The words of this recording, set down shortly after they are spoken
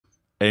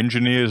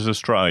Engineers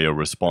Australia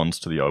responds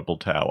to the Opal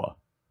Tower.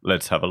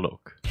 Let's have a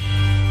look.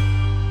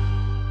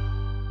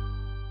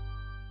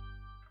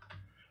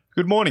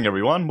 Good morning,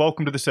 everyone.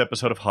 Welcome to this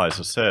episode of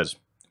Heiser Says.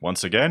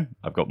 Once again,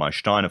 I've got my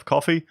stein of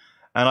coffee,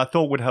 and I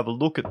thought we'd have a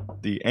look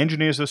at the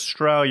Engineers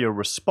Australia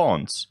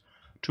response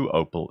to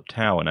Opal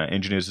Tower. Now,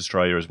 Engineers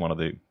Australia is one of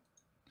the,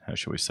 how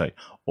shall we say,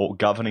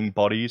 governing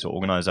bodies or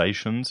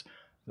organisations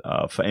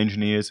for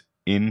engineers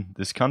in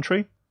this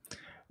country.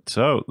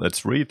 So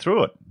let's read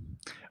through it.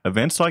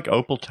 Events like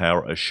Opal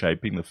Tower are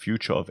shaping the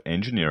future of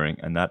engineering,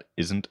 and that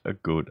isn't a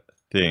good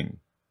thing.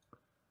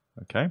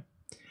 Okay.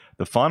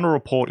 The final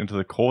report into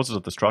the causes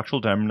of the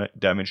structural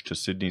damage to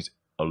Sydney's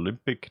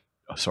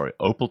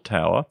Opal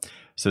Tower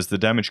says the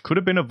damage could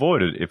have been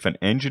avoided if an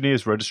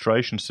engineer's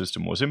registration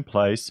system was in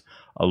place,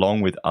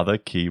 along with other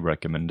key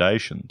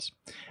recommendations.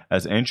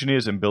 As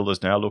engineers and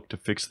builders now look to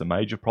fix the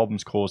major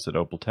problems caused at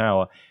Opal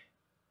Tower,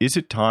 is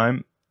it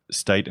time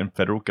state and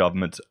federal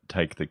governments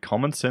take the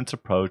common sense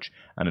approach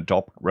and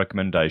adopt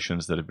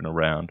recommendations that have been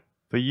around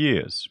for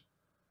years?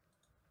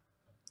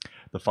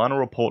 The final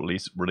report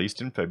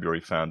released in February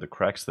found the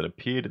cracks that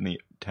appeared in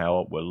the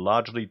tower were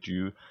largely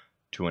due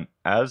to an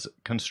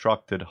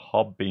as-constructed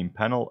hob beam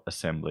panel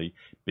assembly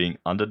being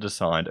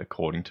under-designed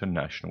according to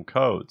national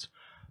codes.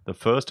 The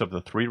first of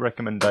the 3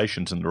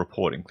 recommendations in the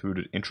report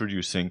included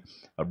introducing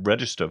a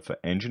register for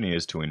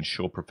engineers to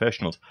ensure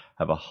professionals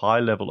have a high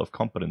level of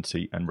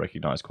competency and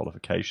recognized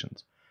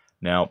qualifications.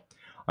 Now,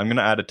 I'm going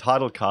to add a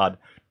title card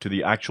to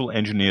the actual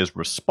engineer's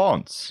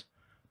response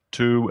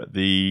to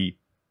the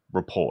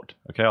report.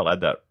 Okay, I'll add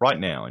that right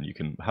now, and you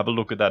can have a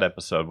look at that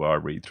episode where I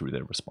read through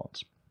their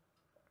response.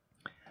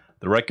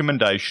 The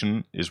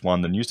recommendation is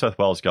one the New South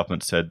Wales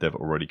government said they've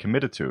already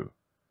committed to.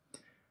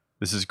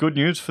 This is good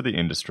news for the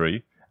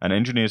industry, and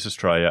Engineers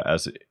Australia,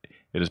 as it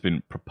has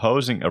been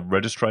proposing a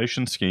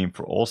registration scheme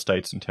for all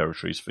states and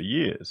territories for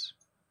years.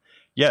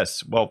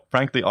 Yes, well,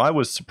 frankly, I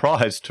was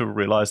surprised to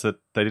realise that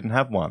they didn't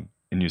have one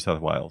in New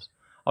South Wales.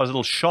 I was a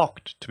little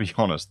shocked, to be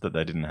honest, that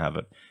they didn't have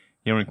it.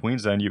 Here in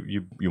Queensland,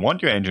 you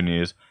want your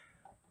engineers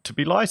to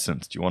be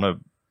licensed. You want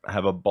to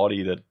have a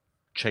body that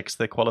checks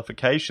their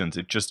qualifications.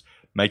 It just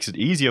makes it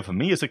easier for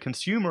me as a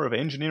consumer of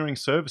engineering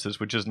services,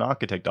 which is an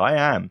architect I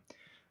am.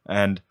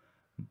 And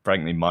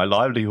frankly, my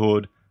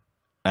livelihood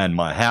and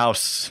my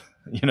house,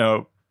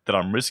 that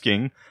I'm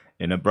risking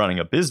in running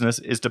a business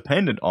is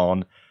dependent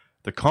on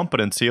the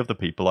competency of the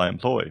people I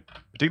employ.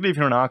 Particularly if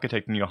you're an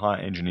architect and you hire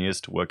engineers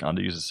to work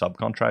under you as a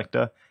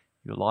subcontractor,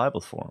 you're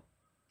liable for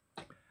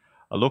them.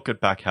 A look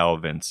at back how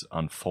events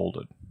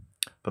unfolded.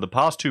 For the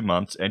past 2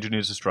 months,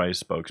 Engineers Australia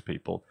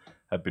spokespeople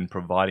have been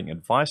providing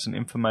advice and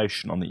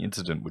information on the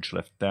incident which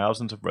left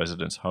thousands of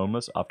residents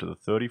homeless after the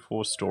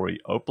 34-storey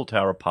Opal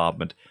Tower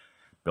apartment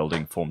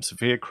building formed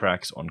severe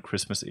cracks on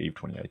Christmas Eve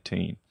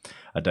 2018.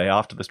 A day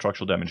after the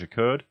structural damage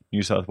occurred,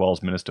 New South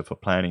Wales Minister for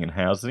Planning and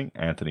Housing,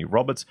 Anthony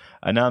Roberts,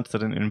 announced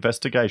that an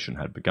investigation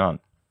had begun.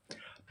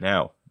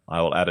 Now,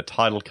 I will add a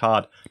title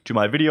card to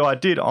my video I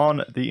did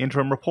on the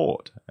interim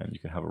report, and you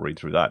can have a read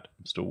through that.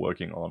 I'm still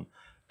working on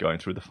going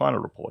through the final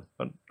report,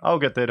 but I'll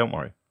get there, don't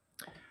worry.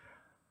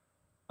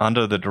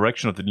 Under the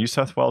direction of the New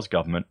South Wales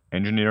Government,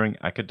 engineering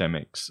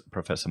academics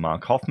Professor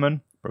Mark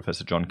Hoffman,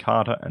 Professor John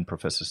Carter, and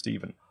Professor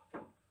Stephen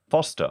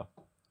Foster,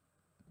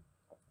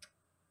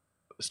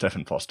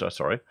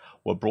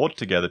 were brought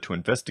together to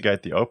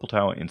investigate the Opal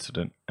Tower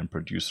incident and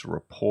produce a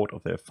report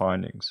of their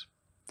findings.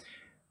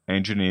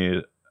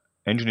 Engineers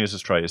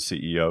Australia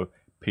CEO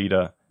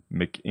Peter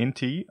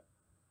McIntyre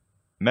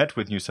met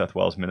with New South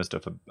Wales Minister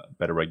for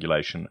Better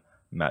Regulation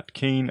Matt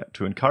Keane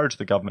to encourage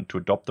the government to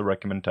adopt the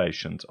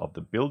recommendations of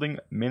the Building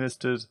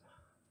Ministers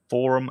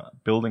Forum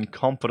Building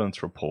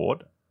Confidence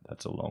Report,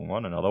 that's a long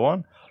one, another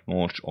one,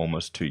 launched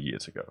almost 2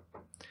 years ago.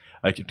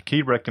 A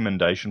key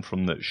recommendation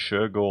from the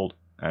Shergold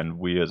and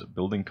Weir's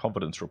Building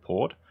Confidence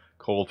Report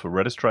called for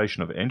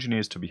registration of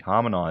engineers to be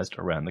harmonised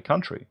around the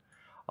country.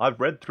 I've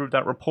read through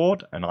that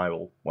report, and I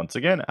will once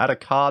again add a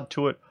card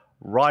to it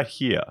right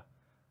here,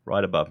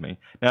 right above me.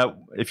 Now,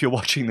 if you're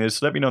watching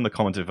this, let me know in the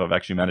comments if I've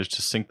actually managed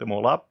to sync them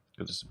all up,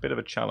 because it's a bit of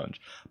a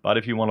challenge. But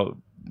if you want to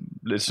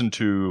listen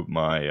to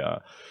my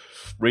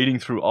reading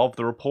through of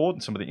the report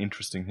and some of the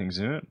interesting things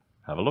in it,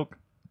 have a look.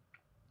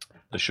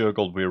 The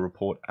Shergold-Weir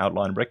report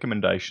outlined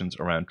recommendations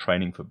around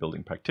training for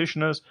building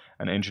practitioners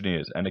and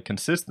engineers and a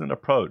consistent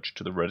approach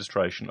to the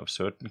registration of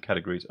certain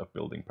categories of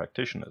building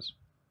practitioners.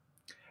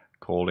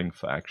 Calling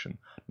for action.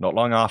 Not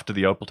long after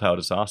the Opal Tower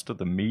disaster,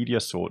 the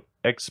media sought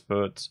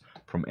experts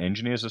from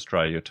Engineers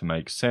Australia to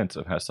make sense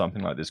of how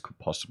something like this could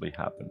possibly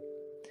happen.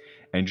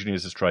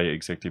 Engineers Australia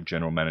Executive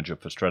General Manager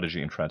for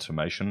Strategy and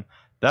Transformation.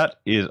 That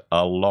is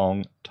a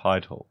long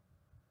title.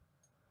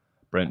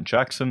 Brent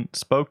Jackson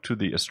spoke to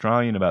the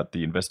Australian about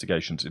the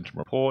investigation's interim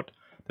report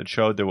that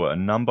showed there were a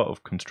number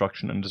of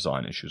construction and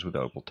design issues with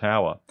Opal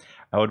Tower.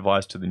 Our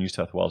advice to the New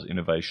South Wales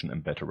Innovation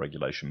and Better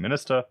Regulation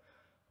Minister,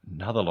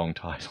 another long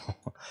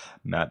title,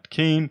 Matt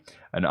Keane,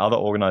 and other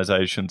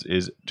organisations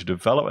is to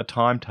develop a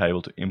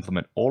timetable to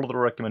implement all of the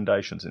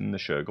recommendations in the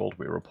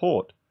Shergold-Weir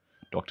report,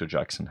 Dr.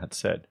 Jackson had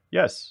said.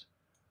 Yes.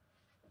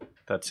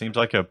 That seems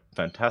like a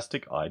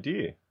fantastic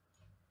idea.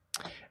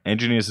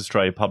 Engineers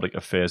Australia Public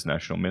Affairs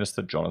National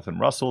Minister Jonathan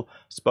Russell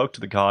spoke to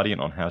The Guardian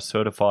on how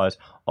certifiers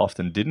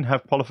often didn't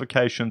have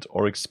qualifications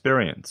or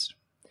experience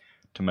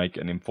to make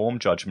an informed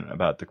judgment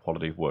about the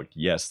quality of work.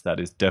 Yes, that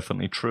is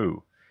definitely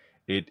true.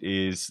 It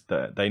is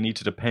that they need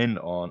to depend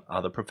on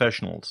other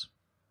professionals,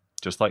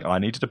 just like I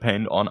need to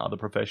depend on other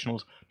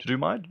professionals to do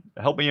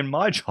help me in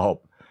my job.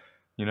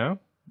 You know,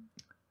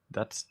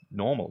 that's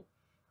normal.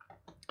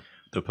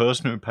 The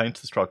person who paints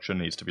the structure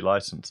needs to be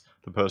licensed.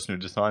 The person who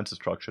designs the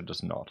structure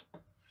does not.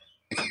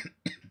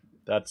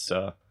 That's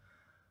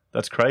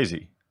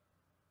crazy.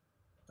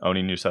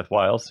 Only in New South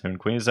Wales. Here in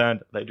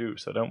Queensland, they do.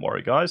 So don't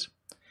worry, guys.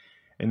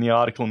 In the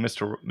article,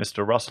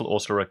 Mr. Russell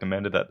also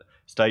recommended that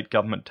state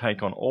government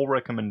take on all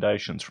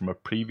recommendations from a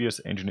previous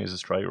Engineers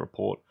Australia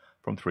report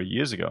from 3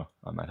 years ago.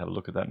 I might have a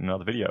look at that in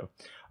another video,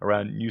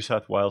 around New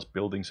South Wales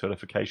building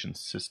certification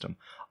system.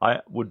 I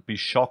would be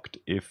shocked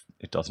if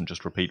it doesn't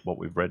just repeat what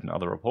we've read in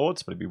other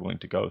reports, but I'd be willing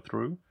to go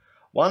through.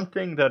 One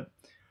thing that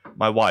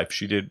my wife,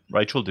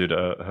 Rachel did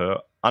her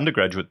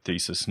undergraduate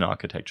thesis in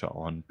architecture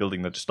on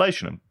building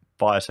legislation and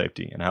fire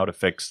safety and how it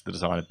affects the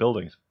design of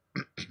buildings.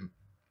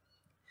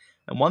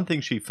 And one thing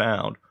she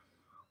found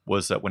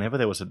was that whenever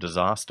there was a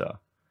disaster,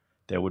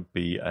 there would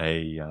be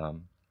a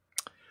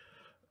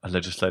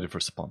legislative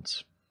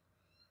response.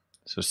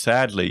 So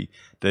sadly,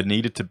 there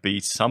needed to be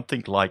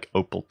something like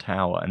Opal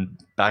Tower, and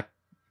back,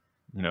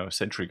 a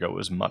century ago, it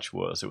was much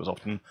worse. It was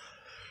often,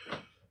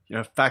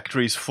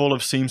 factories full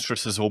of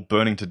seamstresses all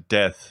burning to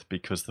death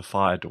because the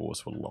fire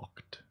doors were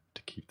locked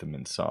to keep them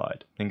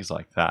inside. Things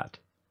like that.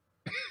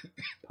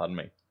 Pardon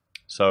me.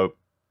 So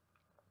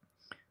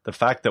the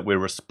fact that we're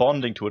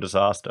responding to a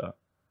disaster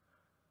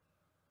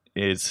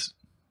there's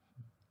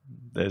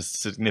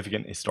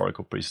significant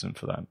historical precedent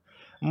for that.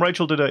 And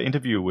Rachel did an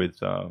interview with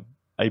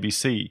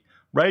ABC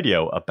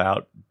Radio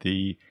about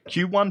the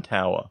Q1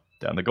 tower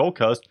down the Gold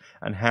Coast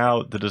and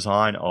how the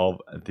design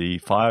of the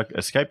fire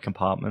escape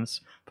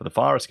compartments for the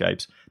fire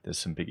escapes, there's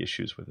some big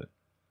issues with it.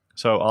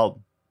 So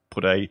I'll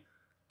put a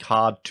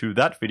card to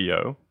that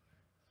video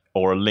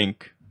or a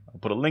link. I'll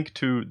put a link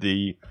to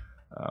the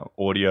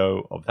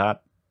audio of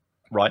that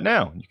right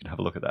now. You can have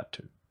a look at that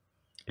too,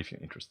 if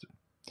you're interested.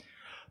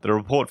 The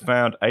report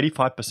found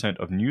 85%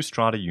 of new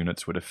strata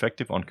units were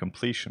defective on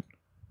completion.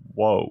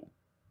 Whoa.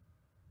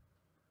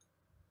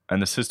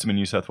 And the system in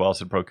New South Wales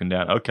had broken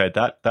down. Okay,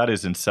 that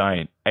is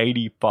insane.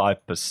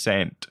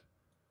 85%.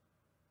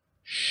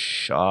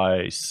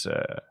 Scheisse.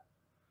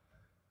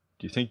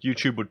 Do you think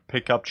YouTube would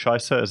pick up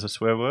scheisse as a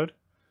swear word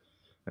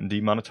and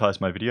demonetize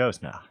my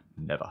videos? Nah,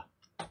 never.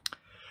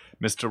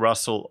 Mr.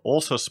 Russell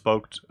also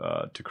spoke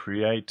to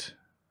create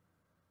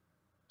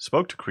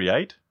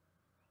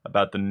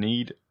about the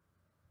need.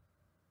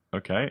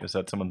 Okay, is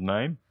that someone's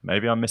name?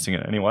 Maybe I'm missing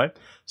it. Anyway,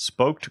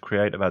 spoke to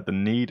create about the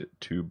need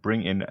to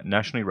bring in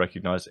nationally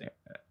recognized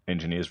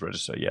engineers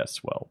register. Yes,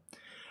 well,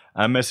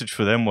 our message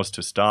for them was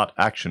to start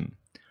action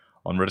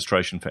on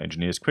registration for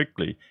engineers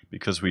quickly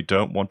because we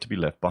don't want to be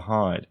left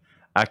behind.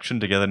 Action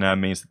together now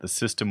means that the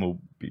system will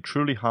be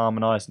truly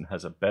harmonized and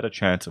has a better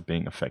chance of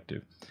being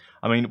effective.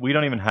 I mean, we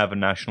don't even have a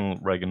national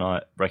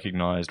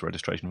recognized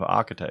registration for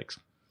architects.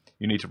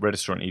 You need to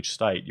register in each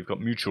state. You've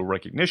got mutual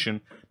recognition,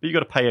 but you've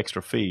got to pay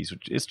extra fees,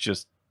 which is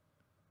just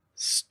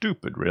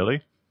stupid,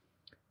 really.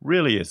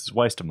 Really is. It's a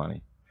waste of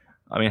money.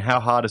 I mean,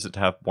 how hard is it to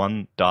have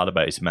one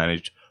database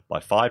managed by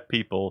 5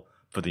 people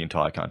for the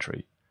entire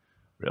country?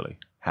 Really?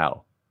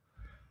 How?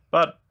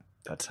 But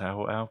that's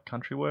how our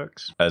country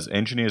works. As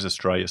Engineers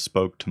Australia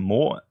spoke to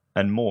more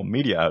and more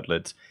media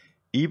outlets,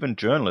 even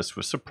journalists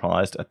were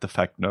surprised at the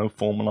fact no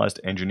formalised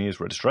engineers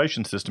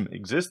registration system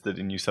existed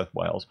in New South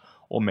Wales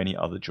or many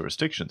other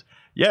jurisdictions.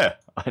 Yeah,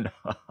 I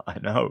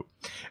know.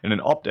 In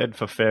an op-ed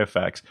for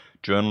Fairfax,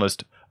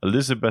 journalist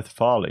Elizabeth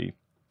Farley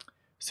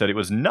said it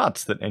was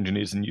nuts that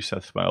engineers in New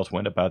South Wales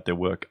went about their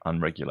work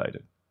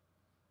unregulated.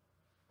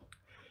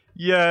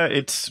 Yeah,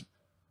 it's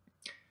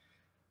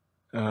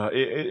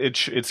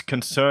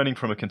concerning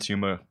from a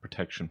consumer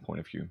protection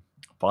point of view.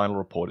 Final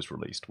report is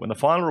released. When the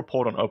final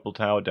report on Opal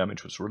Tower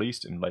damage was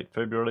released in late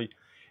February,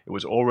 it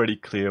was already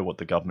clear what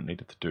the government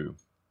needed to do.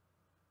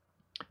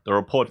 The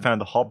report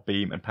found the hob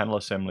beam and panel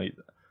assembly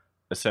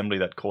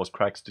that caused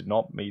cracks did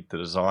not meet the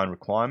design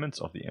requirements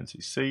of the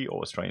NCC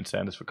or Australian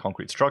standards for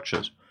concrete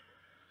structures,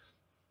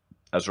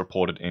 as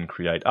reported in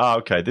Create.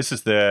 Okay, this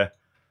is their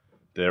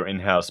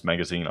in-house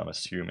magazine, I'm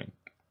assuming.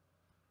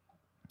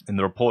 In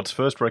the report's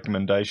first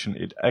recommendation,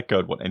 it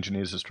echoed what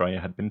Engineers Australia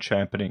had been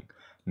championing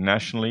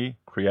nationally,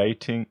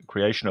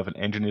 creation of an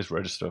engineers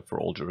register for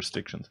all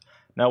jurisdictions.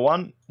 Now,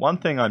 one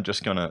thing I'm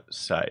just going to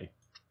say,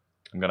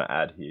 I'm going to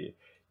add here,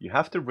 you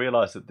have to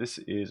realize that this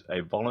is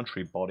a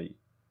voluntary body.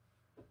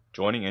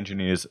 Joining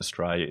Engineers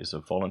Australia is a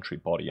voluntary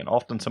body, and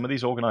often some of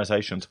these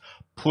organizations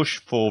push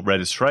for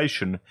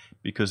registration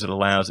because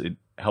it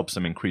helps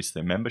them increase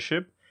their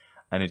membership,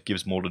 and it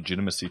gives more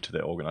legitimacy to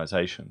their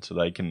organization. So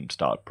they can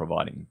start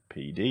providing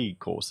PD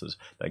courses,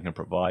 they can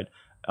provide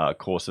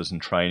courses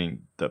and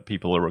training that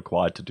people are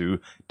required to do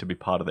to be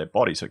part of their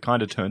body. So it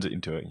kind of turns it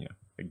into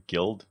a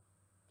guild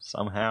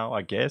somehow,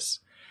 I guess.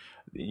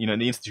 You know,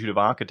 the Institute of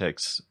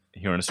Architects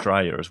here in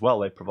Australia as well,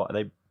 they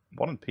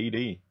wanted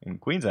PD in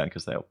Queensland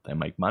because they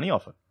make money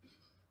off it.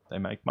 They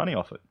make money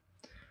off it.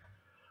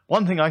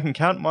 One thing I can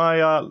count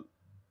my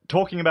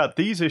talking about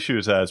these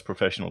issues as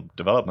professional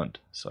development.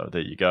 So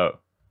there you go.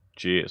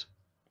 Cheers.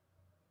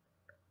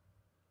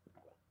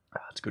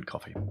 That's good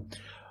coffee.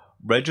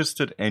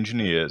 Registered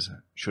engineers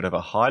should have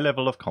a high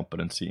level of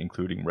competency,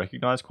 including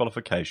recognized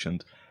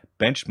qualifications,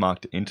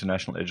 benchmarked to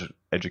international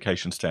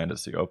education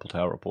standards, the Opal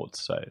Tower report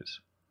says.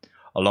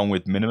 Along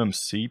with minimum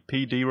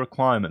CPD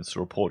requirements, the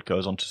report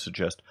goes on to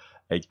suggest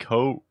a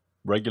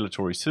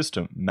co-regulatory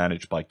system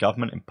managed by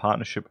government in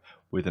partnership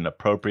with an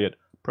appropriate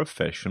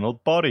professional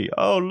body.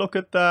 Oh, look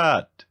at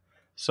that.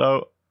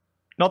 So,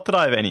 not that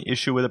I have any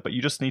issue with it, but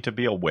you just need to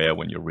be aware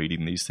when you're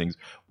reading these things,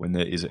 when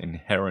there is an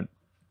inherent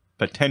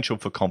potential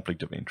for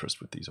conflict of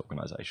interest with these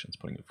organizations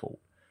putting it forward.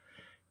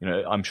 You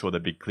know, I'm sure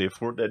they'd be clear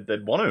for it.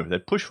 They'd want to.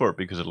 They'd push for it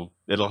because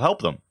it'll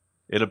help them.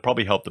 It'll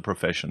probably help the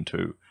profession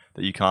too.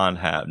 That you can't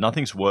have.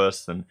 Nothing's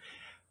worse than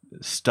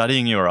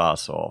studying your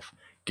ass off,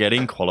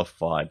 getting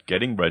qualified,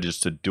 getting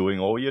registered, doing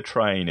all your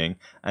training,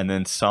 and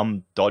then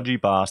some dodgy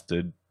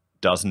bastard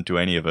doesn't do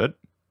any of it,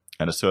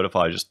 and a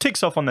certifier just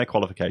ticks off on their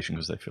qualification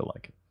because they feel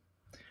like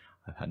it.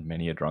 I've had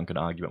many a drunken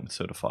argument with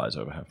certifiers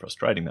over how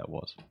frustrating that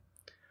was.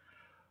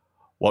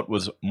 What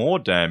was more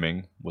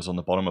damning was on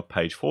the bottom of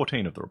page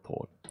 14 of the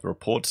report. The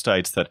report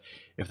states that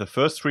if the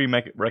first three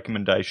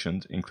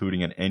recommendations,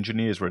 including an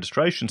engineer's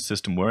registration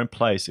system, were in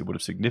place, it would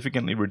have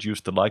significantly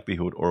reduced the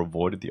likelihood or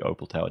avoided the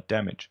Opal Tower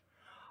damage.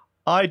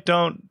 I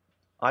don't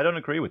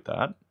agree with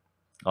that.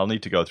 I'll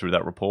need to go through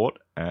that report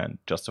and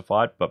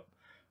justify it, but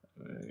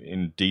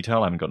in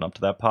detail, I haven't gotten up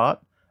to that part.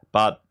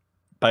 But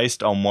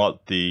based on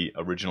what the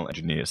original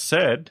engineer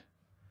said,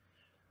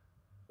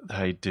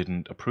 they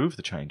didn't approve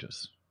the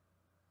changes.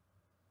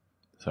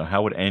 So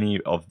how would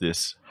any of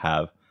this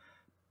have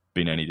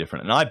been any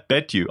different? And I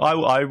bet you,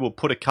 I will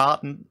put a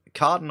carton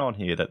on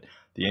here that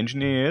the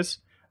engineers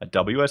at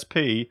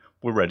WSP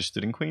were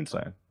registered in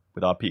Queensland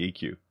with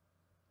RPEQ.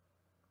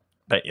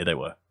 Bet you they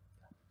were.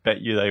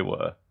 Bet you they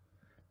were.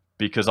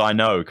 Because I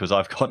know, because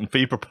I've gotten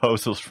fee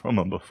proposals from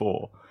them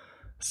before.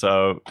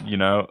 So, you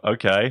know,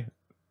 okay,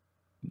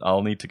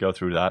 I'll need to go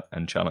through that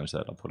and challenge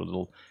that. I'll put a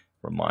little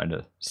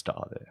reminder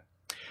star there.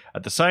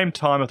 At the same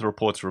time of the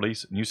report's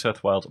release, New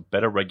South Wales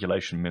Better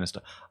Regulation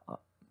Minister.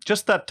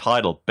 Just that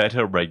title,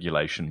 Better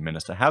Regulation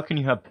Minister. How can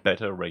you have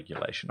better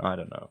regulation? I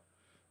don't know.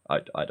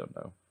 I don't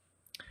know.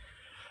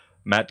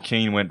 Matt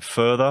Keane went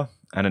further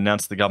and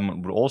announced the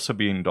government would also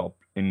be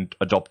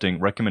adopting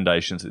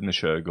recommendations in the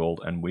Shergold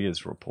and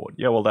Weirs report.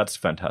 Yeah, well, that's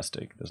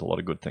fantastic. There's a lot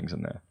of good things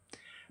in there.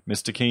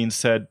 Mr. Keane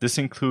said this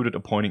included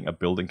appointing a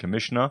building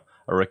commissioner,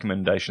 a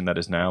recommendation that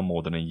is now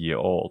more than a year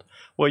old.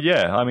 Well,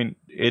 yeah, I mean,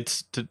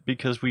 it's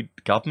because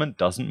government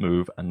doesn't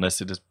move unless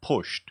it is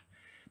pushed.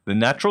 The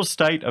natural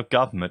state of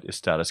government is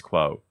status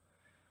quo.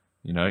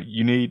 You know,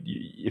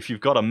 if you've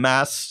got a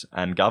mass,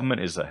 and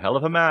government is a hell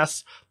of a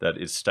mass that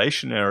is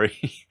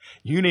stationary,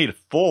 you need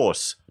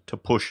force to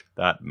push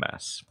that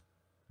mass.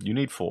 You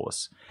need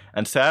force.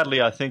 And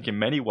sadly, I think in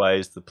many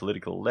ways, the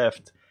political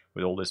left,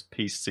 with all this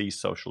PC,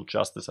 social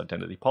justice,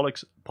 identity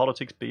politics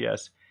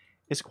BS,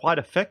 is quite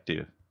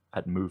effective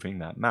at moving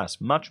that mass.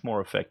 Much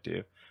more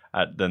effective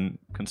than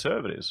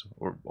conservatives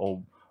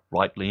or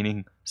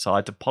right-leaning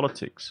sides of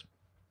politics.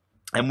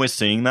 And we're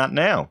seeing that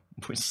now.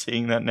 We're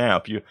seeing that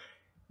now.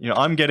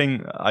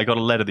 I got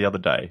a letter the other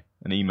day,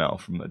 an email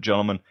from a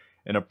gentleman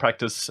in a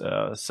practice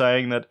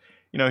saying that,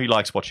 you know, he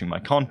likes watching my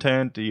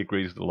content, he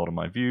agrees with a lot of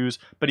my views,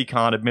 but he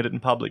can't admit it in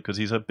public because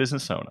he's a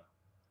business owner.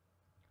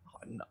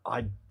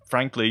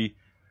 Frankly,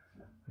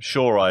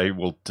 sure, I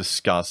will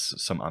discuss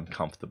some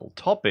uncomfortable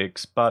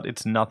topics, but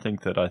it's nothing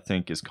that I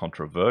think is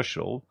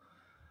controversial.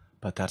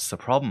 But that's the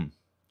problem.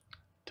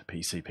 To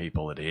PC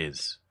people, it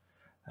is.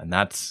 And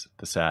that's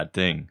the sad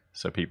thing.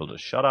 So people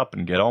just shut up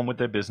and get on with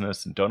their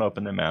business and don't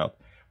open their mouth,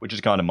 which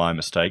is kind of my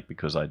mistake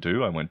because I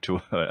do. I went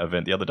to an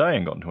event the other day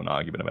and got into an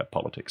argument about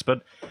politics.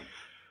 But,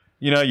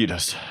 you know,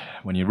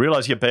 when you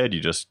realize you're bad,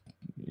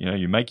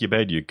 you make your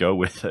bed, you go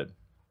with it,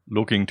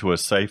 looking to a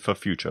safer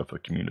future for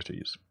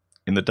communities.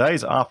 In the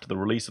days after the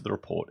release of the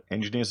report,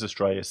 Engineers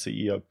Australia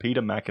CEO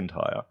Peter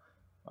McIntyre,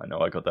 I know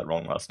I got that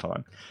wrong last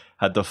time,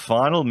 had the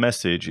final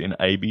message in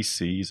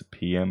ABC's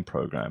PM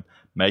program,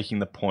 making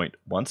the point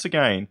once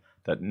again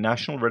that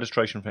national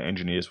registration for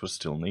engineers was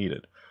still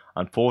needed.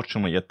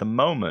 Unfortunately, at the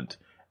moment,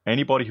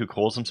 anybody can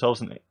call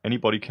themselves an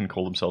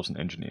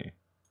engineer.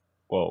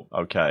 Well,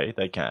 okay,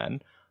 they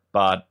can,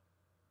 but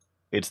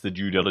it's the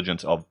due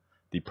diligence of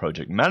the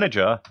project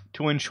manager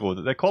to ensure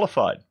that they're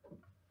qualified.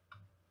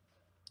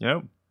 You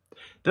know,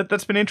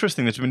 that's been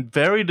interesting. There's been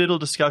very little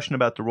discussion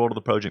about the role of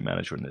the project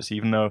manager in this,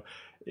 even though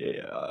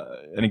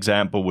an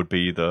example would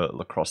be the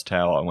Lacrosse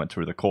Tower. I went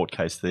through the court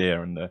case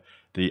there and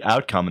the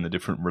outcome and the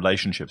different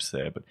relationships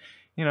there. But,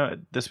 you know,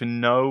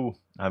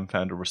 I haven't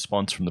found a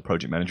response from the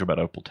project manager about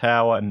Opal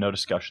Tower and no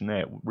discussion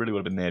there. It really would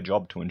have been their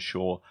job to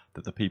ensure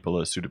that the people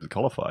are suitably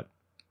qualified.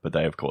 But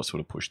they, of course, would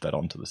have pushed that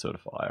onto the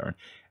certifier, and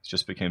it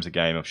just becomes a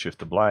game of shift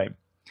the blame.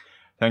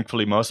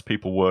 Thankfully, most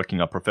people working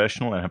are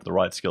professional and have the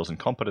right skills and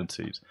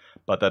competencies,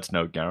 but there's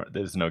no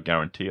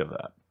guarantee of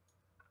that.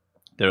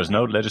 There is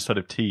no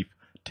legislative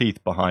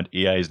teeth behind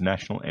EA's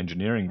National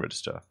Engineering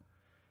Register.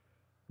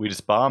 We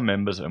disbar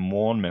members and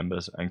warn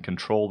members and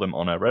control them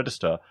on our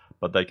register,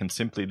 but they can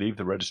simply leave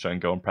the register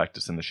and go and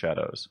practice in the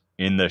shadows.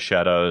 In the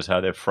shadows,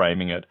 how they're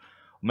framing it.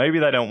 Maybe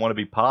they don't want to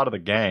be part of the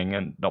gang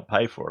and not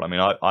pay for it. I mean,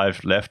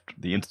 I've left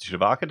the Institute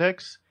of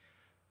Architects,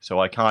 so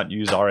I can't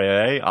use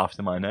RAA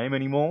after my name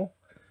anymore.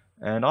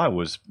 And I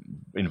was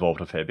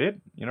involved a fair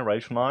bit,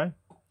 Rachel and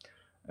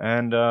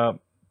I. And,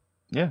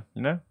 yeah,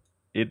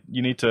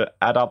 you need to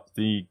add up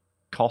the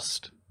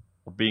cost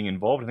of being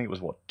involved. I think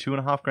it was,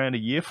 $2,500 a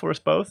year for us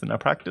both in our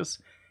practice.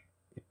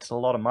 It's a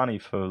lot of money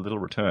for little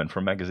return for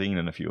a magazine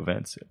and a few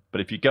events. But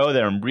if you go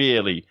there and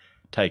really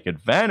take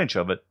advantage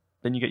of it,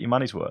 then you get your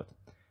money's worth.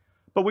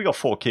 But we got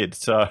 4 kids,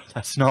 so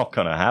that's not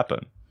going to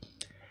happen.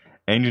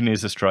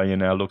 Engineers Australia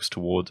now looks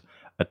towards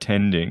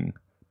attending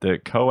the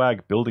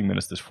COAG Building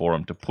Ministers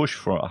Forum to push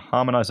for a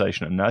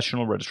harmonisation and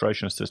national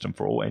registration system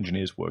for all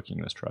engineers working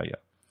in Australia.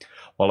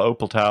 While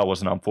Opal Tower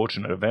was an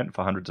unfortunate event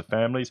for hundreds of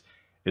families,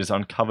 it has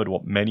uncovered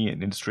what many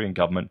in industry and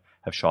government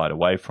have shied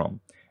away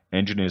from.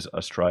 Engineers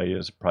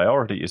Australia's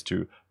priority is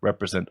to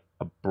represent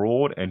a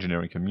broad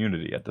engineering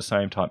community, at the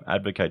same time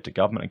advocate to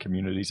government and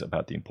communities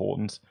about the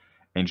importance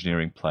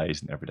engineering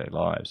plays in everyday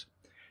lives.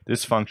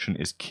 This function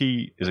is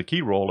a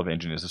key role of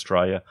Engineers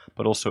Australia,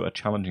 but also a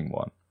challenging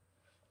one.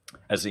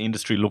 As the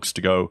industry looks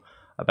to go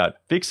about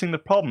fixing the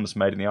problems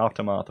made in the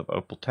aftermath of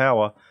Opal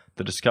Tower,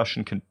 the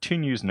discussion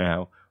continues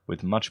now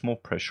with much more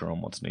pressure on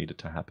what's needed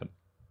to happen.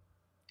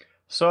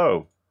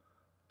 So,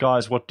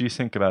 guys, what do you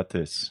think about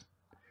this?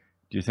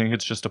 Do you think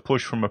it's just a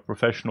push from a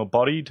professional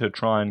body to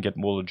try and get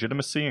more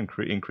legitimacy and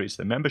increase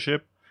their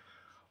membership?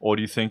 Or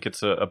do you think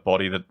it's a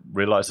body that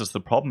realizes the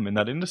problem in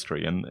that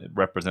industry and it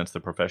represents the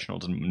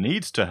professionals and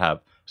needs to have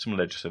some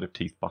legislative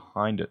teeth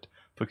behind it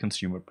for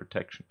consumer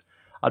protection?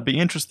 I'd be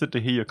interested to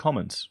hear your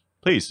comments.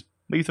 Please,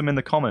 leave them in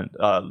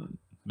the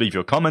leave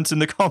your comments in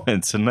the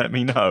comments and let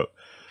me know.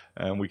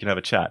 And we can have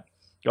a chat.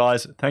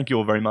 Guys, thank you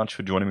all very much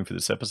for joining me for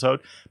this episode.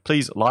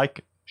 Please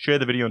like, share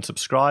the video and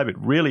subscribe. It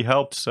really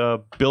helps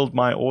build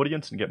my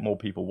audience and get more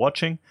people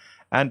watching.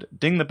 And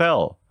ding the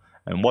bell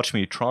and watch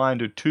me try and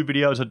do 2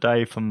 videos a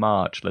day for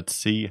March. Let's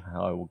see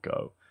how it will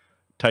go.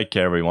 Take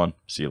care, everyone.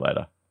 See you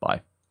later.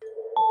 Bye.